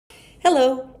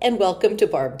Hello and welcome to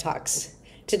Barb Talks.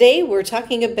 Today we're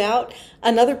talking about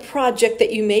another project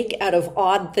that you make out of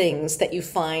odd things that you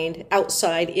find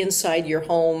outside, inside your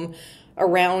home,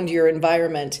 around your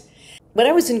environment. When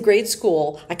I was in grade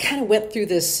school, I kind of went through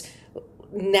this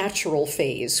natural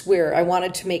phase where I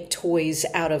wanted to make toys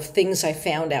out of things I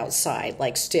found outside,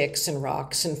 like sticks and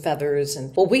rocks and feathers.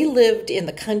 And well, we lived in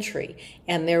the country,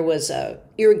 and there was a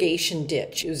irrigation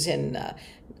ditch. It was in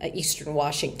eastern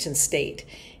Washington state.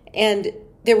 And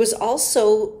there was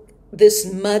also this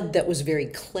mud that was very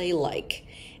clay-like.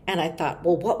 And I thought,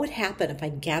 well, what would happen if I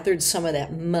gathered some of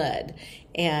that mud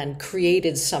and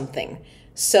created something?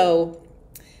 So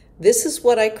this is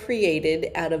what I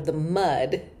created out of the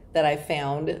mud that I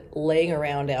found laying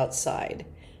around outside.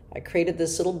 I created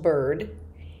this little bird,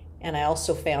 and I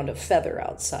also found a feather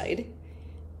outside.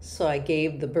 So I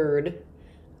gave the bird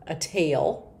a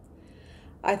tail.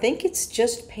 I think it's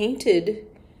just painted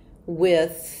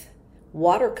with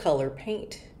watercolor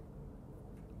paint.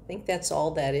 I think that's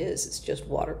all that is. It's just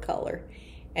watercolor.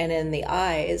 And in the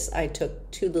eyes, I took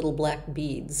two little black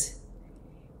beads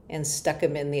and stuck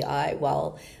them in the eye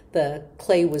while the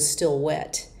clay was still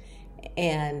wet.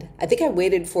 And I think I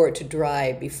waited for it to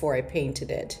dry before I painted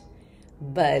it.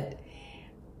 But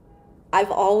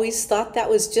I've always thought that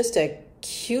was just a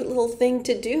cute little thing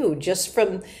to do, just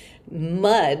from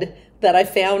mud that I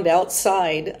found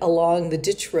outside along the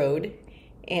ditch road,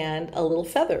 and a little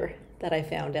feather that I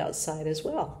found outside as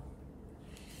well.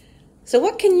 So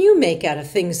what can you make out of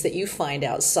things that you find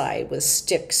outside with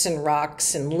sticks and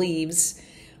rocks and leaves?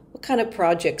 What kind of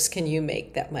projects can you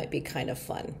make that might be kind of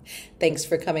fun? Thanks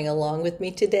for coming along with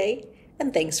me today,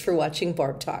 and thanks for watching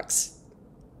Barb Talks.